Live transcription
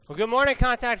Well, good morning,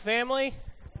 Contact family.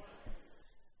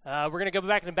 We're going to go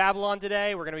back to Babylon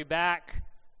today. We're going to be back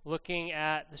looking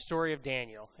at the story of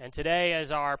Daniel. And today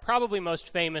is our probably most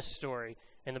famous story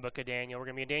in the book of Daniel. We're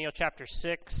going to be in Daniel chapter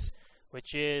 6,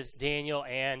 which is Daniel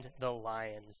and the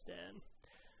lion's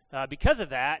den. Because of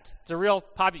that, it's a real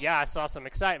I saw some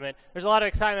excitement. There's a lot of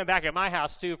excitement back at my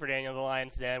house, too, for Daniel and the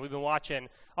lion's den. We've been watching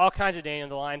all kinds of Daniel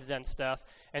and the lion's den stuff.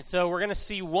 And so we're going to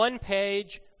see one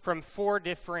page from 4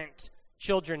 different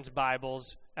children's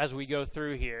Bibles as we go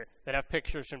through here that have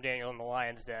pictures from Daniel and the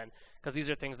lion's den, because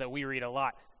these are things that we read a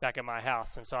lot back at my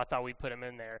house, and so I thought we'd put them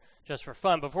in there just for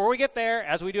fun. Before we get there,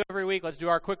 as we do every week, let's do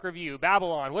our quick review.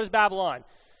 Babylon. What is Babylon?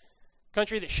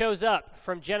 Country that shows up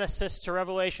from Genesis to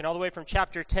Revelation, all the way from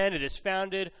chapter 10. It is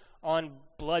founded on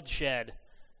bloodshed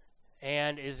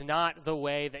and is not the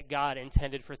way that God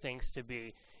intended for things to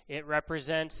be. It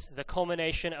represents the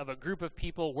culmination of a group of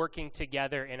people working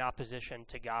together in opposition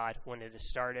to God when it is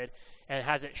started. And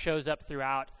as it shows up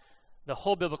throughout the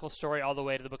whole biblical story all the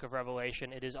way to the book of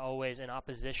Revelation, it is always in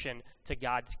opposition to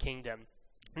God's kingdom.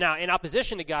 Now, in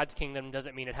opposition to God's kingdom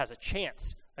doesn't mean it has a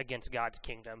chance against God's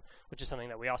kingdom, which is something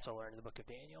that we also learn in the book of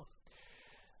Daniel.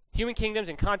 Human kingdoms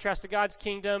in contrast to God's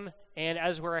kingdom, and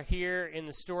as we're here in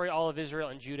the story, all of Israel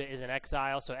and Judah is in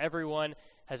exile, so everyone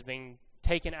has been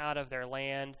taken out of their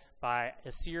land by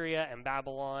Assyria and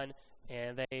Babylon,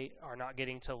 and they are not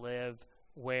getting to live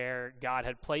where God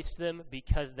had placed them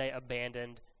because they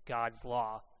abandoned God's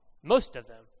law. Most of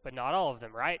them, but not all of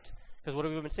them, right? Because what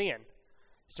have we been seeing?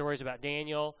 Stories about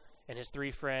Daniel and his 3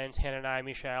 friends, Hananiah,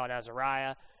 Mishael, and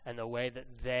Azariah, and the way that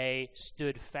they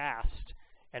stood fast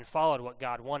and followed what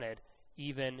God wanted,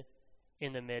 even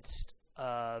in the midst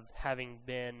of having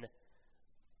been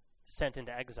sent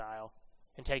into exile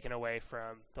and taken away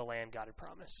from the land God had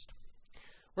promised.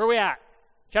 Where are we at?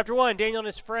 Chapter 1, Daniel and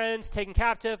his friends taken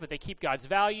captive, but they keep God's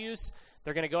values.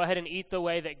 They're going to go ahead and eat the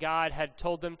way that God had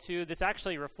told them to. This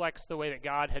actually reflects the way that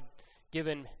God had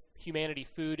given humanity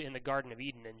food in the Garden of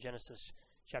Eden in Genesis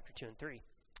chapter 2 and 3.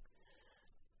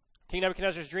 King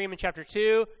Nebuchadnezzar's dream in chapter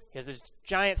 2, he has this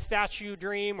giant statue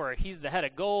dream where he's the head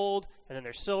of gold, and then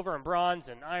there's silver and bronze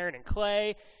and iron and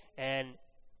clay, and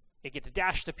it gets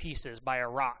dashed to pieces by a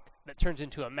rock that turns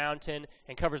into a mountain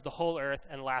and covers the whole earth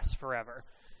and lasts forever.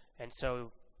 And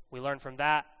so we learn from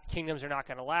that, kingdoms are not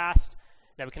going to last.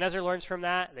 Nebuchadnezzar learns from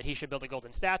that he should build a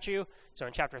golden statue. So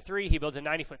in chapter 3, he builds a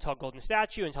 90-foot tall golden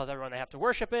statue and tells everyone they have to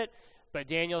worship it. But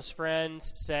Daniel's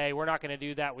friends say, we're not going to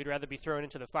do that. We'd rather be thrown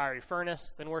into the fiery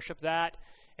furnace than worship that.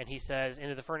 And he says,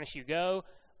 into the furnace you go,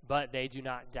 but they do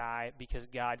not die because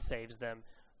God saves them,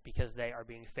 because they are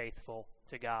being faithful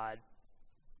to God.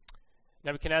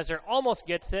 Nebuchadnezzar almost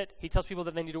gets it. He tells people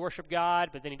that they need to worship God,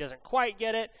 but then he doesn't quite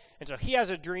get it. And so he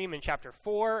has a dream in chapter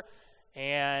 4,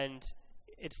 and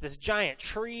it's this giant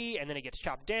tree, and then it gets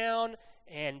chopped down.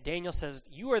 And Daniel says,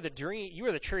 you are the tree.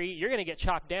 You're going to get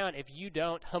chopped down if you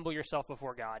don't humble yourself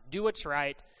before God. Do what's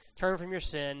right. Turn from your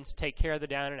sins. Take care of the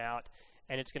down and out,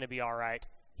 and it's going to be all right.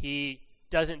 He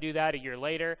doesn't do that a year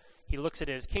later. He looks at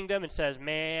his kingdom and says,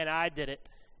 man, I did it,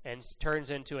 and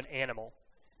turns into an animal.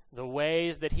 The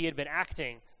ways that he had been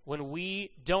acting when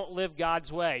we don't live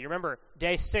God's way. You remember,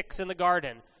 day 6 in the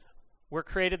garden, we're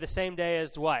created the same day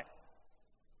as what?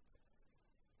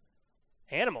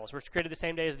 Animals. We're created the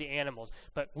same day as the animals.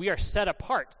 But we are set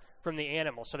apart from the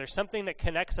animals. So there's something that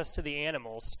connects us to the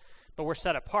animals, but we're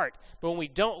set apart. But when we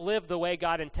don't live the way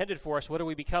God intended for us, what do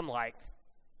we become like?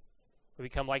 We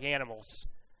become like animals.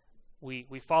 We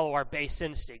follow our base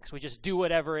instincts. We just do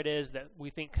whatever it is that we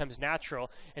think comes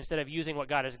natural instead of using what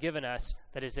God has given us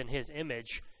that is in his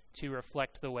image to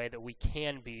reflect the way that we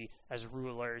can be as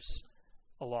rulers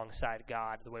alongside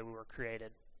God, the way we were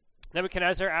created.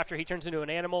 Nebuchadnezzar, after he turns into an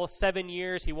animal, 7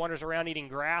 years, he wanders around eating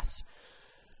grass,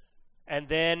 and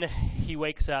then he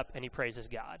wakes up and he praises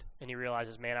God, and he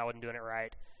realizes, man, I wasn't doing it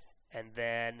right. And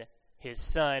then his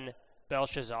son,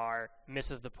 Belshazzar,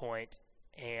 misses the point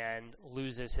and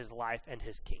loses his life and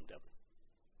his kingdom.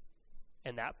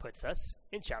 And that puts us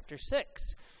in chapter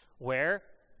 6, where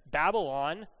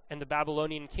Babylon and the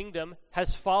Babylonian kingdom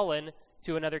has fallen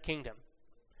to another kingdom.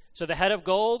 So the head of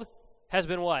gold has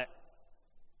been what?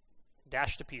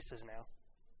 Dashed to pieces now.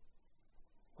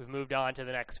 We've moved on to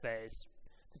the next phase,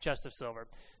 the chest of silver.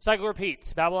 Cycle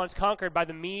repeats. Babylon's conquered by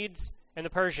the Medes and the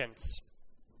Persians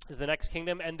is the next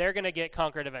kingdom, and they're going to get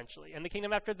conquered eventually. And the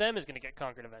kingdom after them is going to get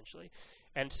conquered eventually,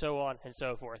 and so on and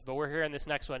so forth. But we're here in this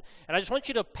next one. And I just want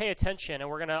you to pay attention,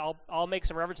 and I'll make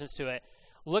some references to it.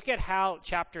 Look at how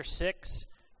chapter 6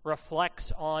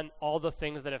 reflects on all the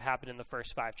things that have happened in the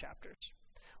first 5 chapters.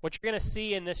 What you're going to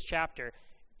see in this chapter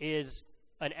is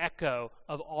an echo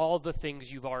of all the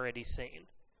things you've already seen.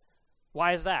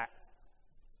 Why is that?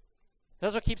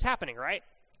 That's what keeps happening, right?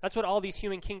 That's what all these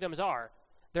human kingdoms are.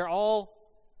 They're all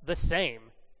the same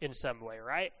in some way,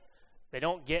 right? They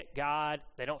don't get God.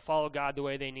 They don't follow God the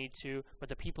way they need to, but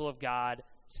the people of God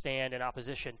stand in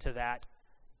opposition to that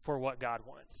for what God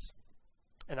wants.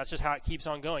 And that's just how it keeps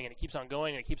on going, and it keeps on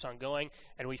going, and it keeps on going,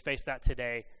 and we face that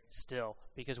today still,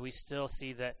 because we still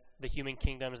see that the human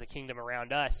kingdoms, the kingdom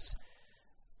around us,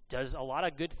 does a lot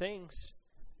of good things,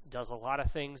 does a lot of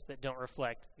things that don't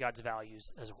reflect God's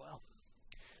values as well.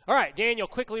 All right, Daniel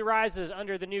quickly rises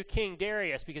under the new king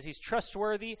Darius because he's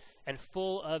trustworthy and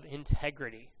full of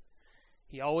integrity.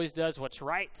 He always does what's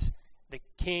right. The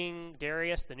king,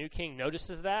 Darius, the new king,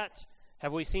 notices that.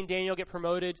 Have we seen Daniel get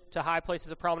promoted to high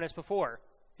places of prominence before?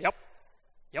 Yep,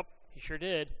 he sure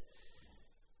did.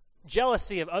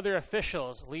 Jealousy of other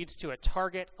officials leads to a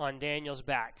target on Daniel's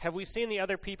back. Have we seen the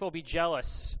other people be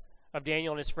jealous of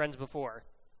Daniel and his friends before?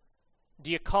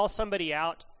 Do you call somebody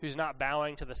out who's not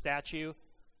bowing to the statue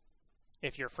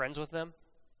if you're friends with them?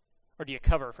 Or do you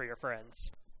cover for your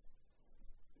friends?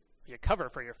 You cover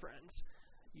for your friends.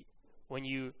 When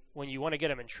you want to get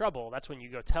them in trouble, that's when you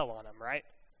go tell on them, right?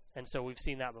 And so we've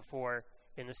seen that before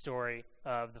in the story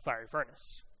of the fiery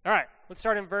furnace. All right, let's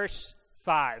start in verse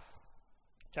 5,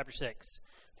 chapter 6.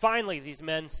 Finally, these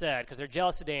men said, because they're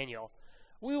jealous of Daniel,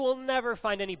 we will never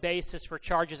find any basis for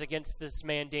charges against this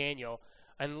man Daniel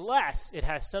unless it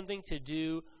has something to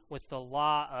do with the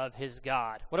law of his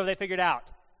God. What have they figured out?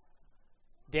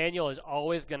 Daniel is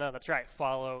always going to, that's right,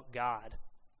 follow God.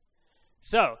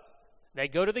 So, they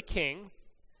go to the king,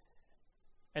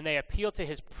 and they appeal to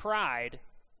his pride.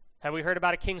 Have we heard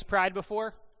about a king's pride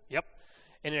before? Yep.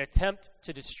 In an attempt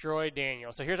to destroy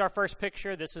Daniel. So here's our first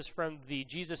picture. This is from the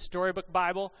Jesus Storybook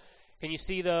Bible. Can you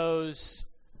see those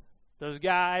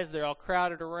guys? They're all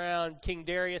crowded around King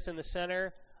Darius in the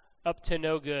center. Up to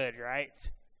no good, right?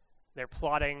 They're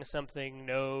plotting something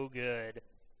no good.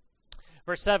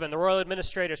 Verse 7, the royal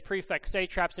administrators, prefects,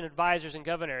 satraps, and advisors and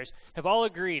governors have all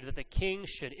agreed that the king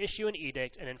should issue an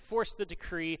edict and enforce the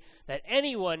decree that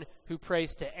anyone who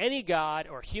prays to any god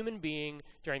or human being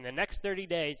during the next 30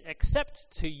 days,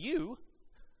 except to you,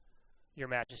 your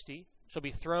majesty, shall be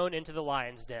thrown into the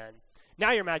lion's den.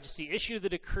 Now, your majesty, issue the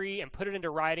decree and put it into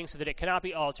writing so that it cannot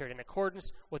be altered in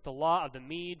accordance with the law of the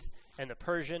Medes and the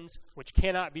Persians, which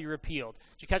cannot be repealed.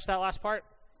 Did you catch that last part?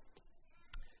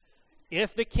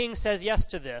 If the king says yes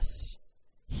to this,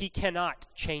 he cannot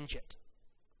change it.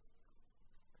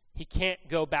 He can't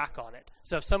go back on it.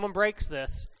 So if someone breaks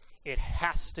this, it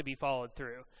has to be followed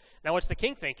through. Now, what's the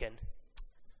king thinking?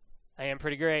 I am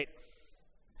pretty great.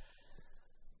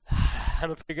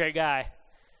 I'm a pretty great guy.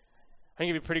 I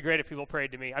think it'd be pretty great if people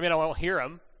prayed to me. I mean, I won't hear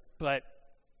them, but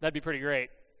that'd be pretty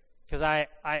great because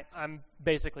I'm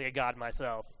basically a god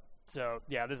myself. So,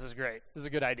 yeah, this is great. This is a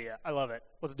good idea. I love it.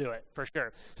 Let's do it, for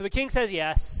sure. So the king says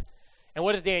yes, and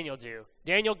what does Daniel do?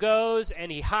 Daniel goes, and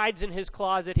he hides in his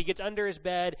closet. He gets under his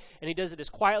bed, and he does it as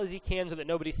quietly as he can so that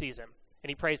nobody sees him. And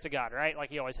he prays to God, right?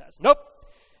 Like he always has. Nope.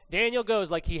 Daniel goes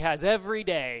like he has every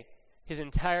day his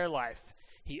entire life.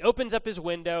 He opens up his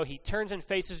window, he turns and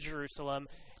faces Jerusalem,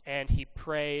 and he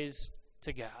prays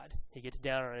to God. He gets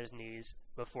down on his knees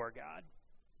before God.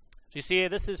 So you see,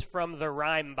 this is from the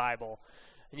Rhyme Bible.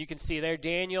 And you can see there,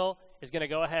 Daniel is going to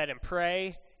go ahead and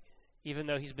pray, even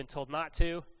though he's been told not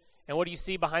to. And what do you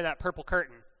see behind that purple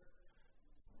curtain?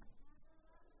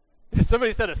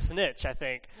 Somebody said a snitch, I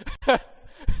think.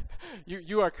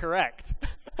 You are correct.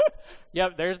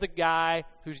 Yep, there's the guy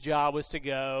whose job was to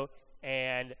go.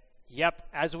 And, yep,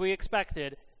 as we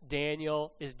expected,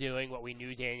 Daniel is doing what we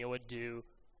knew Daniel would do.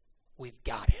 We've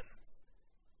got him.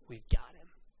 We've got him.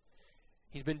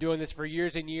 He's been doing this for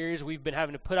years and years. We've been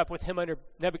having to put up with him under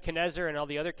Nebuchadnezzar and all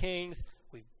the other kings.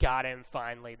 We've got him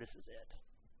finally. This is it.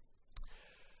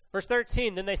 Verse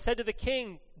 13, then they said to the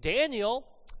king, Daniel,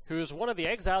 who is one of the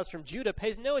exiles from Judah,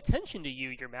 pays no attention to you,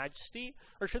 your majesty,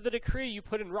 or to the decree you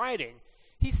put in writing.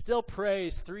 He still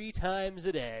prays 3 times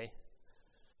a day.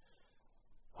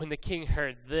 When the king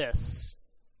heard this,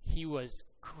 he was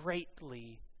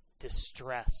greatly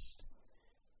distressed.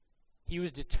 He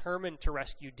was determined to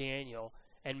rescue Daniel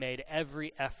and made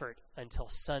every effort until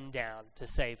sundown to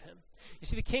save him. You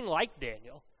see, the king liked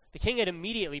Daniel. The king had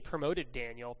immediately promoted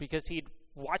Daniel because he'd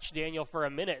watched Daniel for a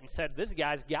minute and said, this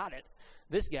guy's got it.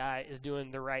 This guy is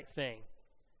doing the right thing.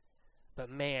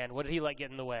 But man, what did he let get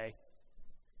in the way?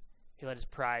 He let his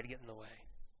pride get in the way.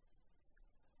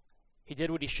 He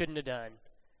did what he shouldn't have done,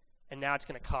 and now it's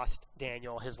going to cost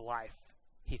Daniel his life,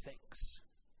 he thinks.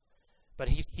 But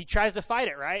he tries to fight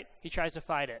it, right? He tries to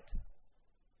fight it.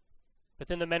 But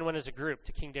then the men went as a group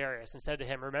to King Darius and said to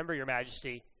him, remember, your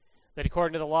majesty, that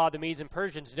according to the law of the Medes and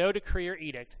Persians, no decree or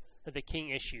edict that the king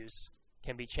issues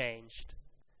can be changed.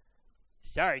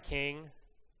 Sorry, king.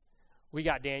 We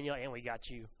got Daniel and we got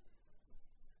you.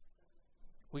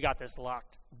 We got this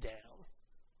locked down.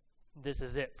 This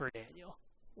is it for Daniel.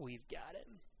 We've got it.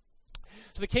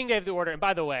 So the king gave the order. And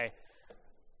by the way,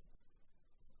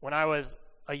 when I was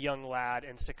a young lad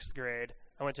in 6th grade,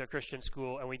 I went to a Christian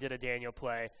school and we did a Daniel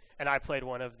play. And I played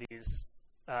one of these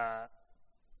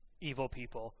evil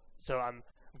people. So I'm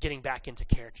getting back into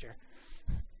character.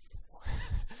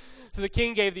 So the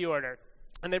king gave the order.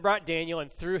 And they brought Daniel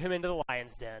and threw him into the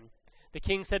lion's den. The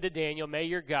king said to Daniel, "May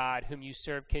your God, whom you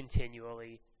serve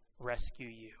continually, rescue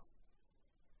you."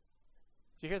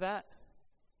 Did you hear that?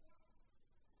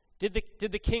 Did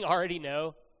the king already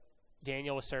know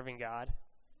Daniel was serving God?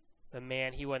 But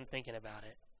man, he wasn't thinking about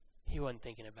it. He wasn't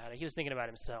thinking about it. He was thinking about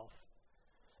himself.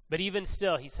 But even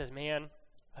still, he says, man,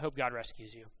 I hope God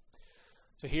rescues you.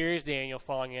 So here's Daniel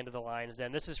falling into the lion's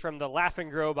den. This is from the Laugh and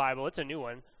Grow Bible. It's a new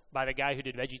one by the guy who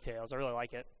did VeggieTales. I really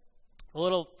like it. A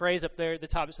little phrase up there at the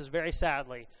top, it says, "Very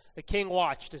sadly, the king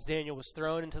watched as Daniel was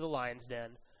thrown into the lion's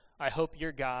den. I hope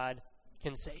your God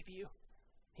can save you,"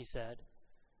 he said.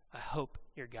 I hope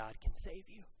your God can save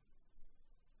you.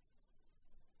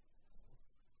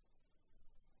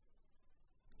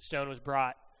 Stone was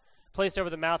brought, placed over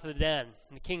the mouth of the den,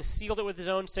 and the king sealed it with his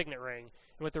own signet ring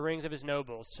and with the rings of his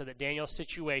nobles, so that Daniel's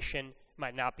situation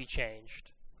might not be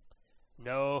changed.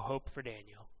 No hope for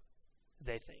Daniel,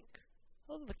 they think.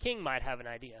 Well, the king might have an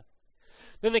idea.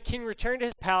 Then the king returned to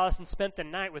his palace and spent the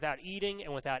night without eating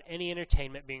and without any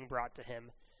entertainment being brought to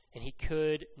him, and he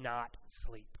could not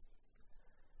sleep.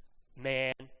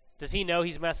 Man, does he know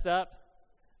he's messed up?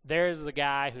 There's the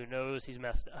guy who knows he's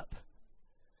messed up.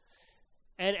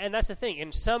 And that's the thing.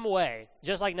 In some way,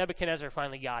 just like Nebuchadnezzar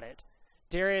finally got it,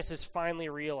 Darius is finally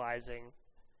realizing,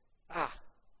 I've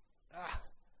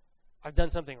done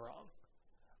something wrong.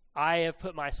 I have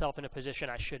put myself in a position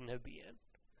I shouldn't have been in.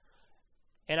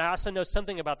 And I also know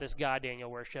something about this God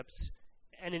Daniel worships.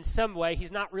 And in some way,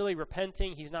 he's not really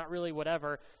repenting. He's not really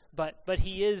whatever. But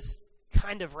he is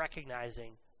kind of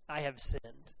recognizing, I have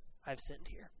sinned. I've sinned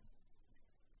here.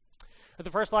 At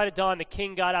the first light of dawn, the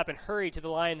king got up and hurried to the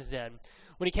lion's den.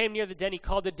 When he came near the den, he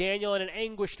called to Daniel in an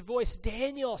anguished voice,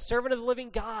 "Daniel, servant of the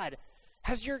living God,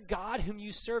 has your God, whom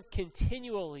you serve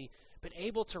continually, been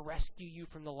able to rescue you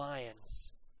from the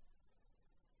lions?"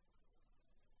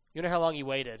 You know how long he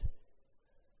waited?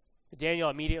 Did Daniel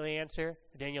immediately answer?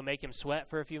 Did Daniel make him sweat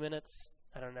for a few minutes?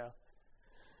 I don't know.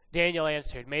 Daniel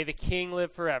answered, "May the king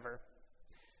live forever.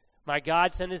 My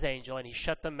God sent his angel, and he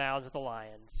shut the mouths of the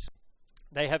lions.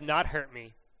 They have not hurt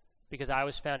me, because I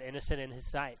was found innocent in his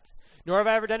sight. Nor have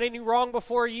I ever done any wrong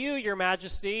before you, your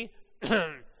majesty."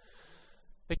 The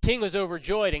king was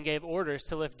overjoyed and gave orders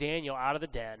to lift Daniel out of the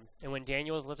den. And when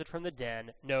Daniel was lifted from the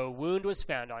den, no wound was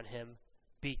found on him,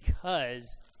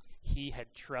 because he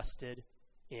had trusted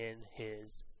in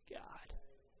his God.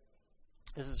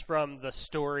 This is from the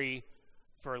story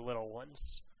for little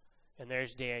ones. And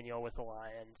there's Daniel with the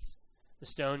lions. The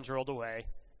stones rolled away,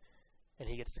 and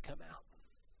he gets to come out.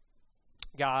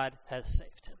 God has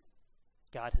saved him.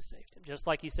 God has saved him. Just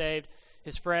like he saved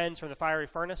his friends from the fiery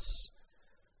furnace,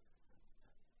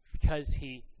 because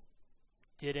he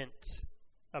didn't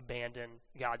abandon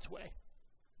God's way,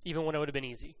 even when it would have been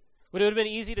easy. Would it have been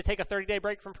easy to take a 30-day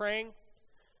break from praying?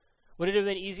 Would it have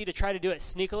been easy to try to do it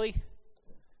sneakily?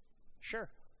 Sure.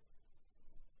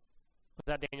 Was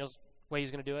that Daniel's way he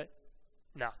was going to do it?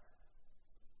 No.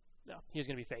 He was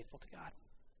going to be faithful to God.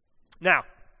 Now,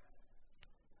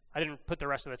 I didn't put the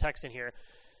rest of the text in here.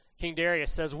 King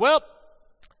Darius says, "Well,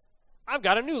 I've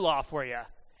got a new law for you.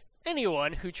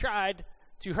 Anyone who tried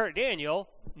to hurt Daniel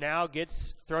now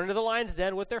gets thrown into the lion's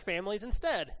den with their families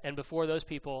instead." And before those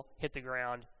people hit the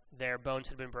ground, their bones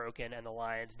had been broken and the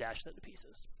lions dashed them to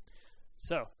pieces.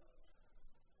 So,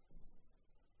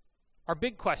 our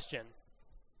big question,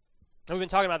 and we've been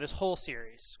talking about this whole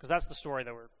series, because that's the story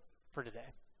that we're for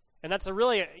today. And that's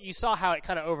you saw how it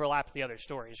kind of overlapped the other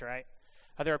stories, right?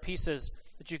 How there are pieces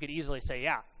that you could easily say,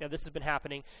 yeah, this has been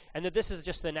happening, and that this is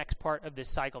just the next part of this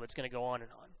cycle that's going to go on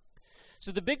and on.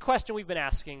 So the big question we've been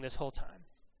asking this whole time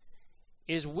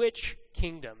is, which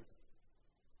kingdom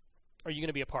are you going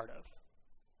to be a part of?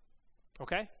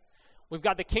 Okay? We've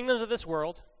got the kingdoms of this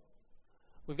world.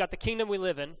 We've got the kingdom we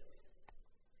live in. And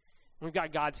we've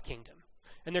got God's kingdom.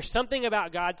 And there's something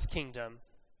about God's kingdom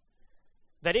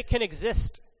that it can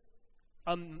exist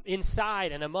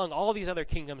inside and among all these other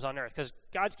kingdoms on earth, because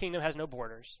God's kingdom has no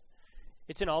borders.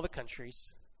 It's in all the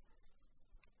countries.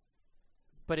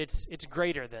 But it's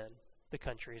greater than the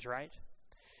countries, right?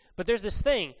 But there's this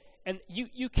thing. And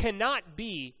you cannot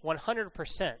be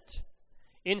 100%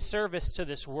 in service to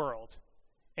this world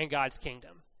and God's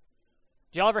kingdom.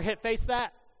 Do y'all ever face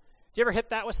that? Do you ever hit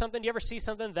that with something? Do you ever see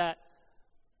something that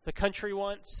the country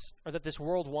wants or that this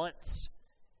world wants?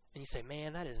 And you say,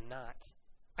 man, that is not.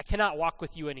 I cannot walk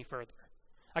with you any further.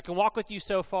 I can walk with you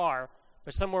so far,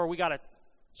 but somewhere we got to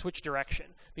switch direction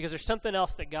because there's something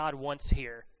else that God wants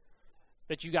here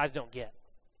that you guys don't get.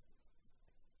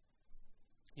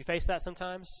 You face that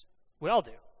sometimes? We all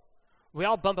do. We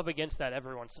all bump up against that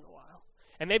every once in a while.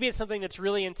 And maybe it's something that's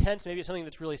really intense, maybe it's something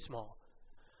that's really small.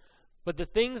 But the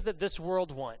things that this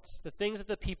world wants, the things that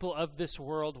the people of this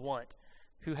world want,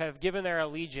 who have given their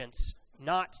allegiance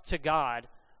not to God,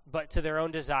 but to their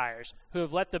own desires, who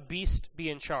have let the beast be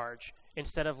in charge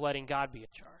instead of letting God be in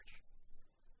charge,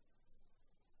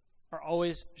 there's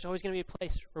always going to be a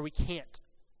place where we can't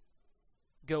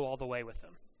go all the way with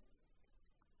them.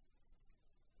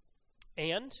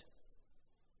 And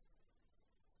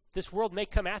this world may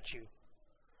come at you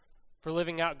for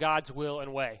living out God's will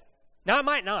and way. Now, it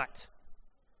might not.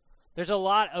 There's a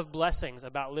lot of blessings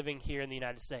about living here in the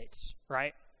United States,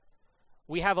 right?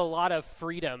 We have a lot of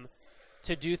freedom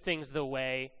to do things the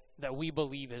way that we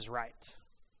believe is right.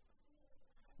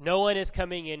 No one is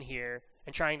coming in here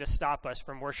and trying to stop us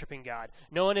from worshiping God.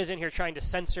 No one is in here trying to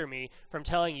censor me from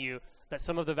telling you that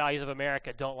some of the values of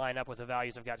America don't line up with the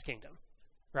values of God's kingdom,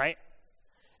 right?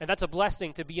 And that's a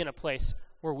blessing to be in a place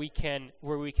where we can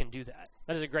do that.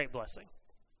 That is a great blessing.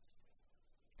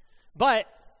 But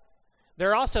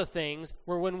there are also things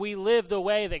where when we live the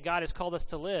way that God has called us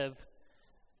to live,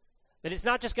 that it's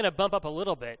not just going to bump up a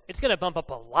little bit, it's going to bump up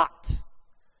a lot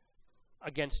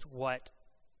against what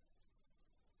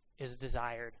is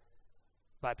desired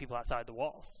by people outside the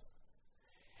walls.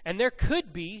 And there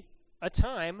could be a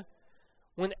time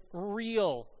when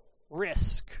real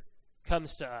risk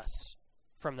comes to us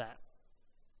from that.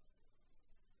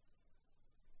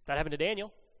 That happened to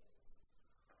Daniel.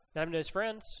 That happened to his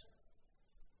friends.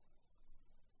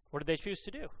 What did they choose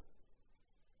to do? Are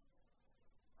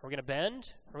we going to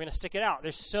bend? Are we going to stick it out?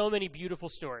 There's so many beautiful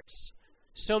stories.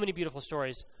 So many beautiful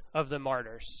stories of the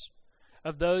martyrs,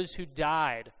 of those who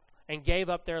died and gave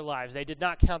up their lives. They did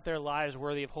not count their lives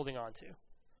worthy of holding on to.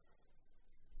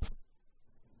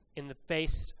 In the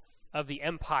face of the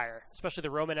empire, especially the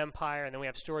Roman Empire, and then we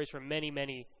have stories from many,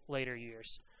 many later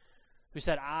years, who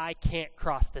said, I can't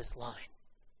cross this line,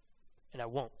 and I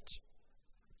won't.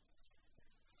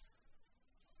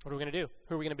 What are we going to do?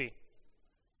 Who are we going to be?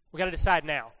 We got to decide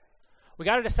now. We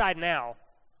got to decide now,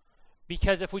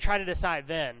 because if we try to decide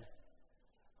then,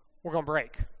 we're going to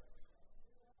break.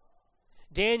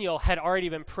 Daniel had already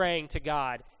been praying to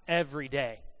God every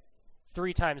day,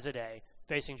 3 times a day,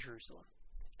 facing Jerusalem.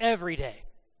 Every day.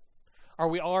 Are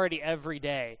we already every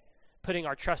day putting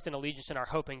our trust and allegiance and our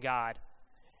hope in God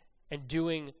and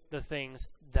doing the things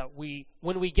that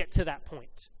when we get to that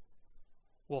point,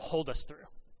 will hold us through?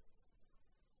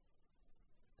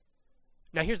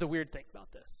 Now, here's the weird thing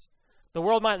about this. The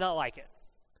world might not like it.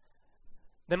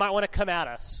 They might want to come at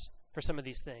us for some of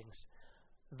these things.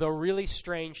 The really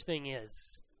strange thing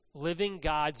is, living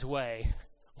God's way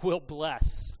will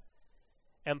bless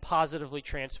and positively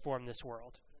transform this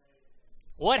world.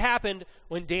 What happened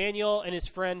when Daniel and his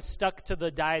friends stuck to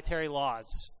the dietary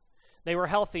laws? They were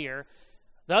healthier.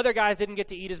 The other guys didn't get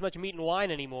to eat as much meat and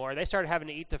wine anymore. They started having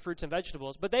to eat the fruits and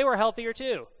vegetables, but they were healthier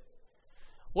too.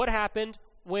 What happened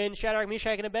when Shadrach,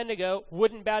 Meshach, and Abednego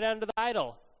wouldn't bow down to the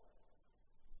idol?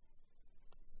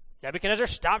 Nebuchadnezzar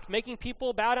stopped making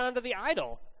people bow down to the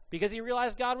idol because he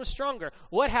realized God was stronger.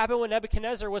 What happened when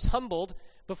Nebuchadnezzar was humbled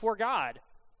before God?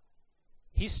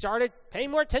 He started paying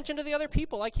more attention to the other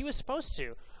people like he was supposed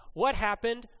to. What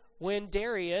happened when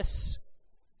Darius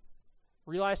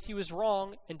realized he was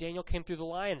wrong and Daniel came through the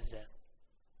lion's den?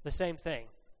 The same thing.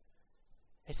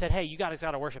 They said, hey, you guys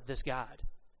got to worship this God.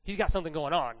 He's got something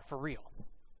going on for real.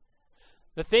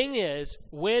 The thing is,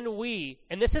 when we,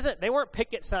 and they weren't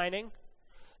picket signing,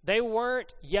 they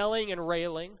weren't yelling and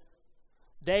railing,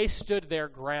 they stood their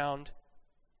ground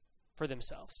for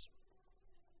themselves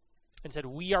and said,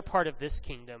 we are part of this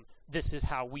kingdom. This is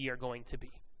how we are going to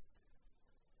be.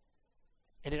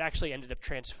 And it actually ended up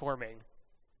transforming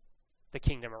the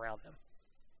kingdom around them.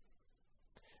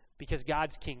 Because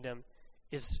God's kingdom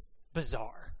is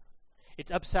bizarre.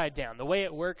 It's upside down. The way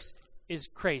it works is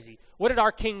crazy. What did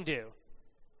our king do?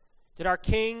 Did our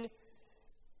king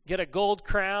get a gold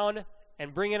crown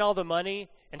and bring in all the money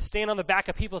and stand on the back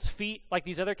of people's feet like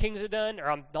these other kings have done, or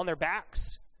on their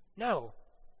backs? No.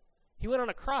 He went on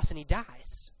a cross and he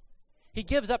dies. He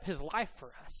gives up his life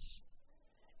for us.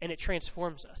 and it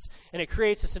transforms us, and it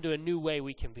creates us into a new way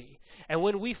we can be. And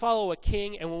when we follow a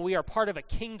king, and when we are part of a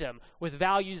kingdom with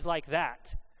values like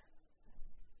that,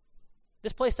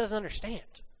 this place doesn't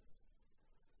understand.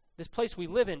 This place we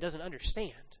live in doesn't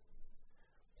understand.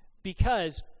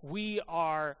 Because we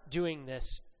are doing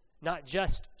this not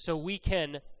just so we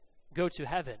can go to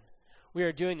heaven. We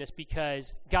are doing this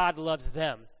because God loves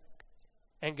them,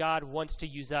 and God wants to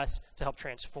use us to help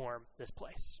transform this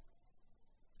place.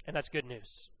 And that's good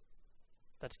news.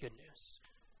 That's good news.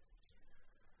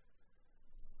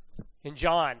 In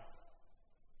John,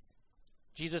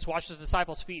 Jesus washes his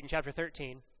disciples' feet in chapter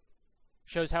 13,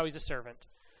 shows how he's a servant.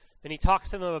 Then he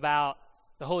talks to them about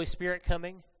the Holy Spirit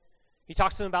coming. He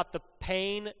talks to them about the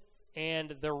pain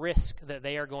and the risk that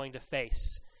they are going to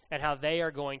face, and how they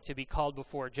are going to be called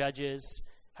before judges,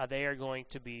 how they are going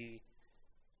to be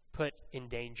put in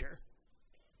danger,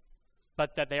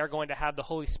 but that they are going to have the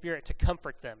Holy Spirit to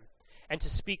comfort them and to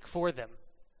speak for them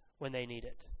when they need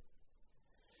it.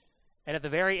 And at the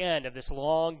very end of this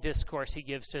long discourse he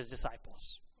gives to his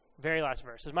disciples, very last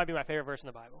verse, this might be my favorite verse in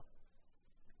the Bible.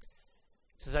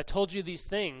 He says, I told you these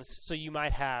things so you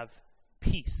might have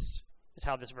peace, is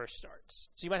how this verse starts.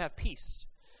 So you might have peace.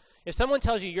 If someone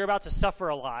tells you you're about to suffer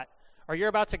a lot, or you're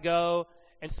about to go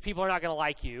and people are not going to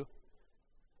like you,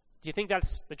 do you think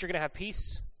that you're going to have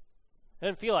peace? It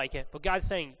doesn't feel like it, but God's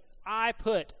saying,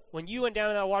 when you went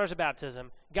down in the waters of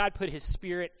baptism, God put his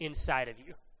Spirit inside of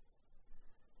you.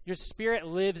 Your Spirit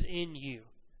lives in you,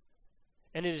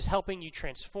 and it is helping you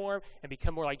transform and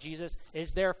become more like Jesus. It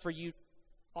is there for you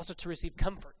also to receive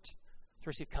comfort,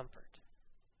 He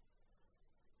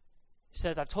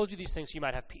says, I've told you these things so you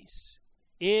might have peace.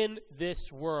 In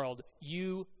this world,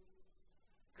 you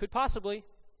could possibly,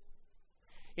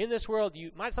 in this world,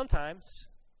 you might sometimes,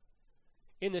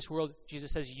 in this world,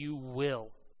 Jesus says, you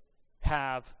will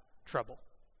have trouble.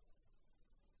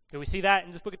 Do we see that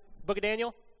in this book of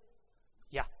Daniel?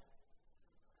 Yeah.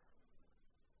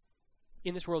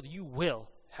 In this world, you will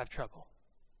have trouble.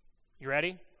 You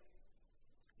ready?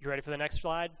 You ready for the next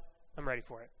slide? I'm ready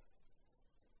for it.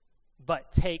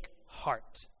 But take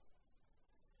heart.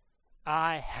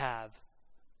 I have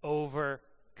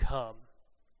overcome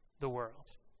the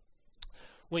world.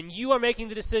 When you are making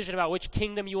the decision about which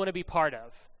kingdom you want to be part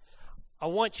of, I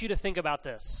want you to think about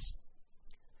this.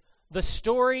 The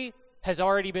story has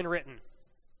already been written.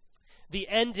 The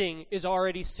ending is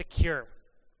already secure.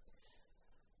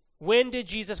 When did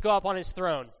Jesus go up on his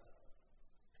throne?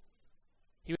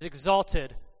 He was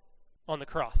exalted on the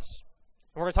cross.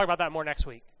 And we're going to talk about that more next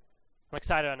week. I'm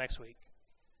excited on next week.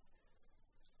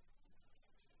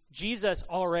 Jesus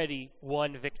already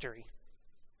won victory.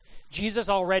 Jesus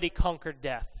already conquered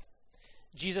death.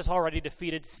 Jesus already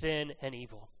defeated sin and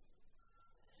evil.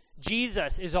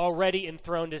 Jesus is already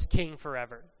enthroned as king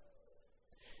forever.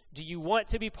 Do you want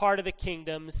to be part of the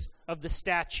kingdoms of the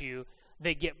statue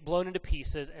that get blown into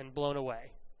pieces and blown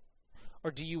away?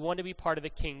 Or do you want to be part of the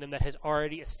kingdom that has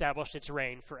already established its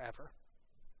reign forever?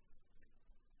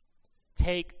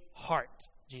 Take heart,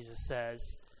 Jesus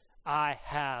says. I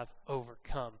have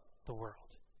overcome the world.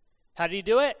 How did he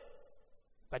do it?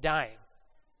 By dying.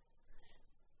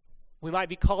 We might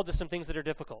be called to some things that are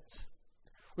difficult.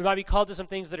 We might be called to some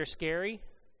things that are scary,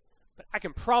 but I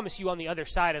can promise you on the other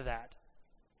side of that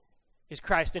is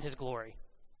Christ in his glory.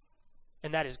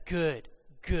 And that is good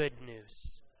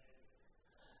news.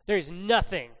 There is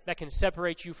nothing that can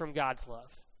separate you from God's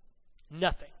love.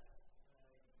 Nothing.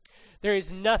 There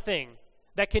is nothing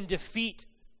that can defeat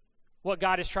what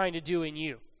God is trying to do in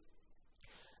you.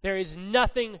 There is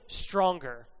nothing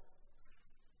stronger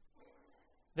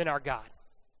than our God.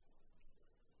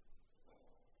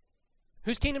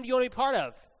 Whose kingdom do you want to be part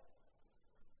of?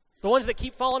 The ones that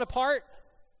keep falling apart,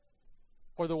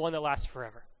 or the one that lasts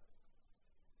forever?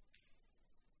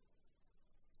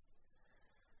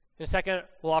 In a second,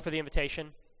 we'll offer the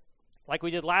invitation. Like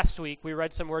we did last week, we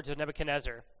read some words of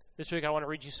Nebuchadnezzar. This week I want to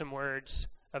read you some words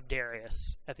of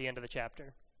Darius at the end of the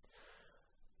chapter.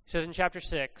 He says in chapter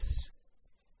 6,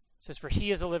 it says, for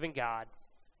he is a living God.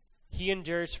 He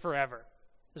endures forever.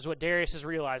 This is what Darius has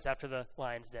realized after the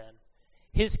lion's den.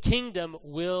 His kingdom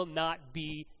will not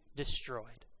be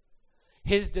destroyed.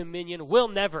 His dominion will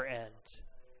never end.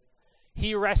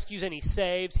 He rescues and he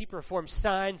saves. He performs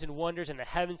signs and wonders in the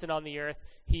heavens and on the earth.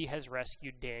 He has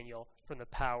rescued Daniel from the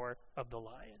power of the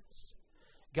lions.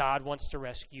 God wants to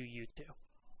rescue you too.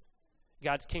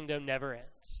 God's kingdom never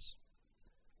ends.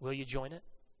 Will you join it?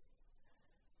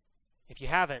 If you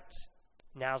haven't,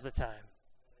 now's the time.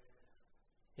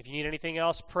 If you need anything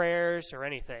else, prayers or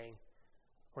anything,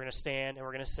 we're going to stand and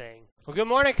we're going to sing. Well, good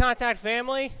morning, Contact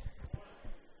family.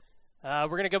 We're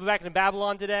going to go back into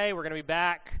Babylon today. We're going to be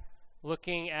back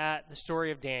looking at the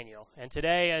story of Daniel. And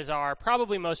today is our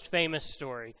probably most famous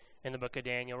story in the book of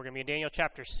Daniel. We're going to be in Daniel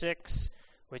chapter 6,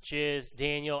 which is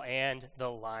Daniel and the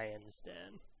lion's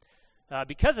den.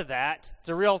 Because of that, it's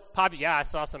a real I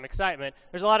saw some excitement.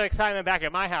 There's a lot of excitement back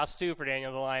at my house, too, for Daniel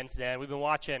and the Lion's Den. We've been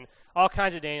watching all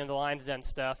kinds of Daniel and the Lion's Den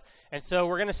stuff. And so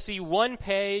we're going to see one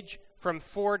page from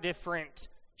 4 different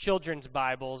children's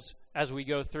Bibles as we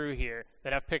go through here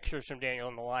that have pictures from Daniel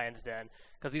and the Lion's Den,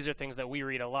 because these are things that we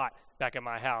read a lot back at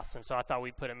my house. And so I thought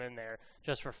we'd put them in there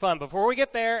just for fun. Before we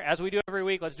get there, as we do every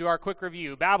week, let's do our quick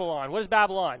review. Babylon. What is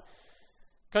Babylon?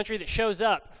 Country that shows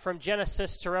up from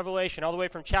Genesis to Revelation, all the way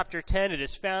from chapter 10. It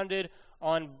is founded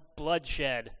on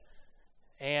bloodshed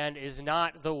and is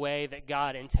not the way that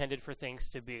God intended for things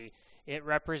to be. It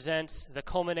represents the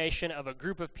culmination of a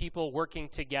group of people working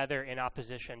together in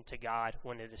opposition to God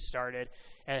when it is started.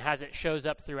 And as it shows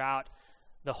up throughout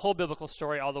the whole biblical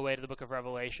story all the way to the book of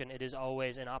Revelation, it is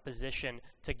always in opposition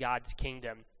to God's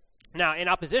kingdom. Now, in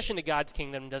opposition to God's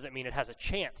kingdom doesn't mean it has a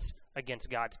chance against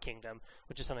God's kingdom,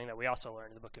 which is something that we also learn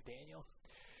in the book of Daniel.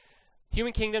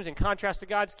 Human kingdoms in contrast to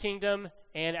God's kingdom,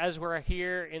 and as we're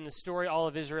here in the story, all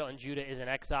of Israel and Judah is in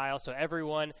exile, so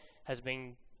everyone has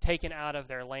been taken out of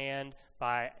their land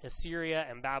by Assyria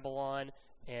and Babylon,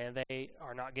 and they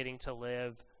are not getting to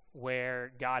live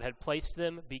where God had placed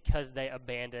them because they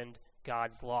abandoned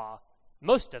God's law.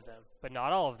 Most of them, but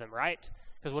not all of them, right?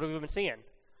 Because what have we been seeing?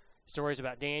 Stories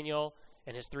about Daniel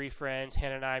and his 3 friends,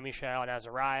 Hananiah, Mishael, and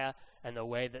Azariah, and the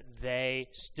way that they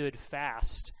stood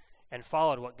fast and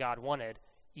followed what God wanted,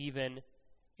 even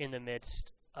in the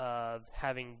midst of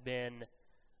having been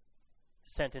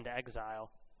sent into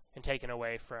exile and taken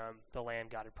away from the land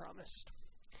God had promised.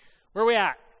 Where are we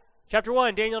at? Chapter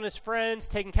 1, Daniel and his friends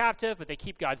taken captive, but they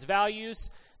keep God's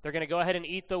values. They're going to go ahead and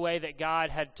eat the way that God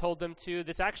had told them to.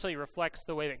 This actually reflects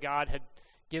the way that God had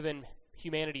given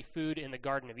humanity food in the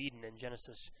Garden of Eden in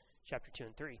Genesis chapter 2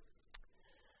 and 3.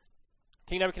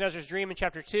 King Nebuchadnezzar's dream in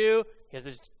chapter 2, he has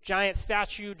this giant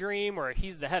statue dream where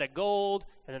he's the head of gold,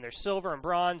 and then there's silver and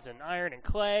bronze and iron and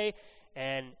clay,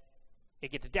 and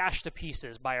it gets dashed to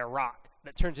pieces by a rock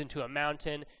that turns into a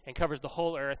mountain and covers the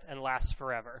whole earth and lasts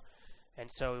forever. And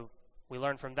so we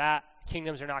learn from that,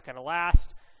 kingdoms are not going to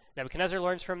last. Nebuchadnezzar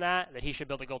learns from that he should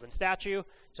build a golden statue.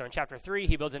 So in chapter 3,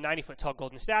 he builds a 90-foot tall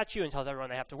golden statue and tells everyone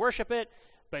they have to worship it.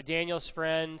 But Daniel's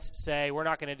friends say, we're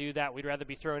not going to do that. We'd rather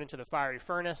be thrown into the fiery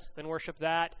furnace than worship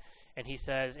that. And he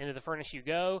says, into the furnace you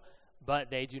go, but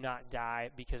they do not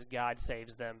die because God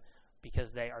saves them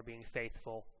because they are being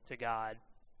faithful to God.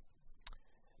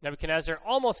 Nebuchadnezzar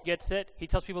almost gets it. He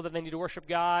tells people that they need to worship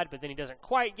God, but then he doesn't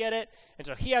quite get it. And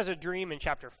so he has a dream in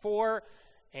chapter 4,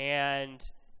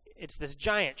 and it's this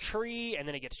giant tree, and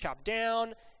then it gets chopped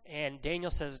down, and Daniel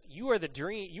says, you are the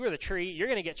tree, you're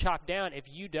going to get chopped down if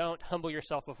you don't humble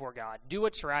yourself before God. Do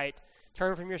what's right,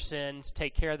 turn from your sins,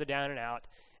 take care of the down and out,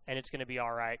 and it's going to be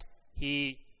all right.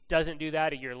 He doesn't do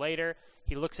that a year later.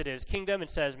 He looks at his kingdom and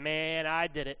says, man, I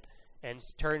did it, and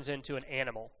turns into an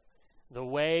animal. The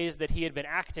ways that he had been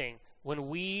acting when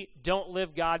we don't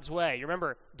live God's way. You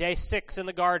remember, day 6 in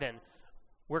the garden,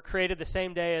 we're created the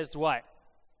same day as what?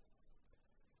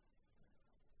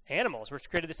 Animals. We're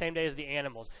created the same day as the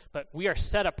animals, but we are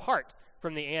set apart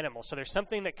from the animals. So there's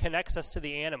something that connects us to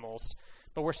the animals,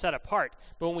 but we're set apart.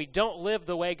 But when we don't live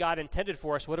the way God intended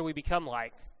for us, what do we become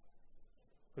like?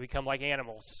 We become like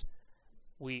animals.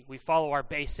 We follow our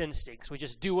base instincts. We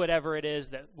just do whatever it is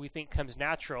that we think comes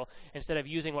natural instead of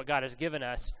using what God has given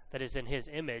us that is in his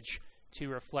image to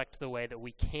reflect the way that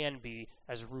we can be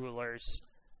as rulers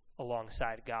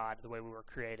alongside God, the way we were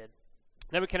created.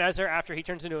 Nebuchadnezzar, after he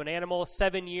turns into an animal,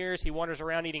 7 years, he wanders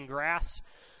around eating grass,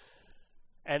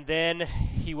 and then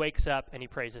he wakes up and he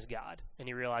praises God, and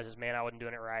he realizes, man, I wasn't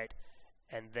doing it right.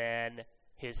 And then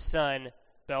his son,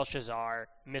 Belshazzar,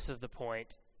 misses the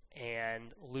point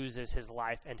and loses his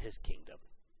life and his kingdom.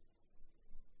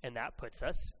 And that puts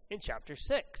us in chapter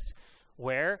 6,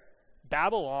 where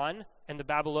Babylon and the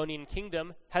Babylonian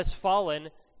kingdom has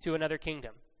fallen to another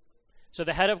kingdom. So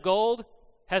the head of gold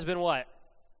has been what?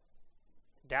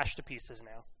 Dashed to pieces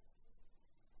now.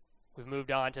 We've moved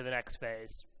on to the next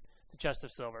phase, the chest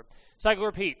of silver. Cycle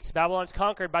repeats. Babylon's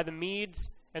conquered by the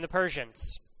Medes and the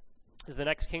Persians is the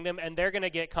next kingdom, and they're going to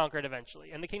get conquered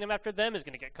eventually. And the kingdom after them is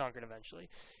going to get conquered eventually,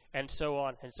 and so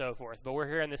on and so forth. But we're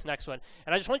here in this next one.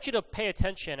 And I just want you to pay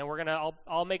attention, and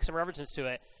I'll make some references to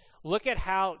it. Look at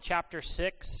how chapter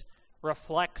 6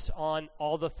 reflects on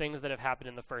all the things that have happened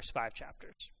in the first 5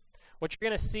 chapters. What you're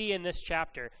going to see in this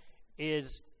chapter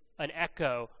is an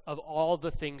echo of all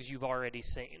the things you've already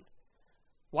seen.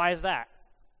 Why is that?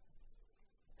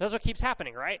 That's what keeps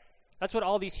happening, right? That's what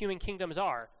all these human kingdoms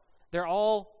are. They're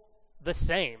all the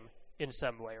same in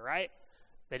some way, right?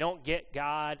 They don't get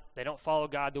God. They don't follow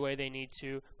God the way they need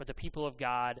to. But the people of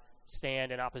God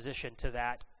stand in opposition to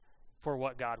that for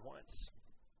what God wants.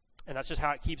 And that's just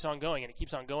how it keeps on going. And it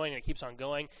keeps on going, and it keeps on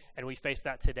going. And we face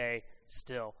that today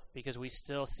still, because we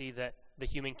still see that the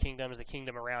human kingdoms, the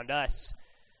kingdom around us,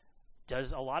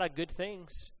 does a lot of good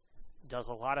things, does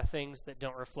a lot of things that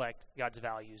don't reflect God's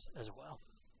values as well.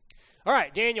 All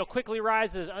right, Daniel quickly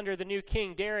rises under the new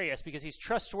king, Darius, because he's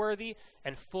trustworthy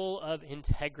and full of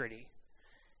integrity.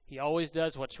 He always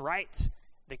does what's right.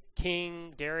 The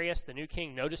king, Darius, the new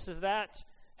king, notices that.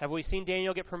 Have we seen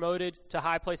Daniel get promoted to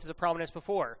high places of prominence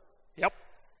before? Yep,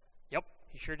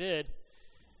 he sure did.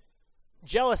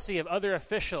 Jealousy of other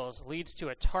officials leads to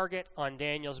a target on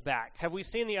Daniel's back. Have we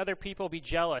seen the other people be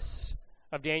jealous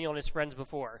of Daniel and his friends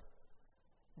before?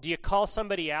 Do you call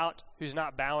somebody out who's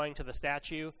not bowing to the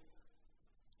statue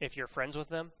if you're friends with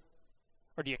them?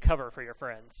 Or do you cover for your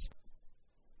friends?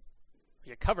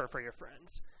 You cover for your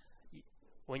friends.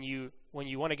 When you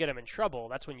want to get them in trouble,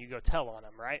 that's when you go tell on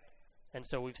them, right? And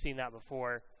so we've seen that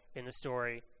before in the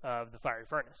story of the fiery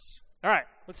furnace. All right,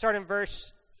 let's start in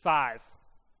verse 5,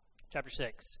 chapter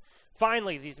 6.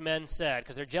 Finally, these men said,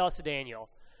 because they're jealous of Daniel,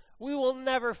 we will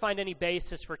never find any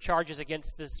basis for charges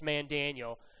against this man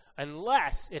Daniel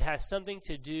unless it has something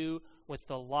to do with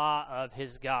the law of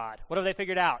his God. What have they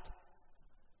figured out?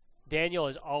 Daniel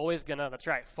is always going to, that's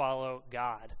right, follow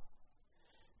God.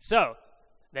 So,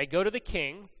 they go to the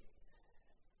king,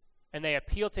 and they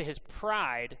appeal to his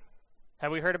pride.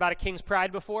 Have we heard about a king's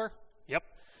pride before? Yep.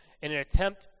 In an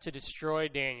attempt to destroy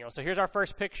Daniel. So here's our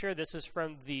first picture. This is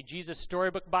from the Jesus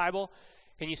Storybook Bible.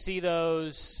 Can you see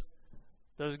those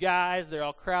guys? They're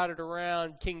all crowded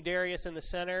around King Darius in the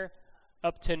center.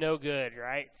 Up to no good,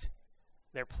 right?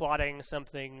 They're plotting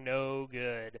something no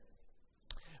good.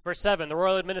 Verse 7, the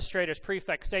royal administrators,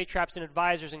 prefects, satraps, and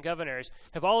advisors and governors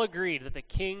have all agreed that the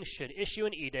king should issue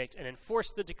an edict and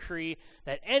enforce the decree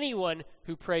that anyone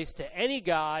who prays to any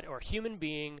god or human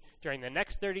being during the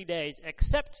next 30 days,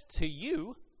 except to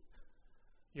you,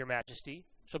 your majesty,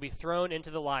 shall be thrown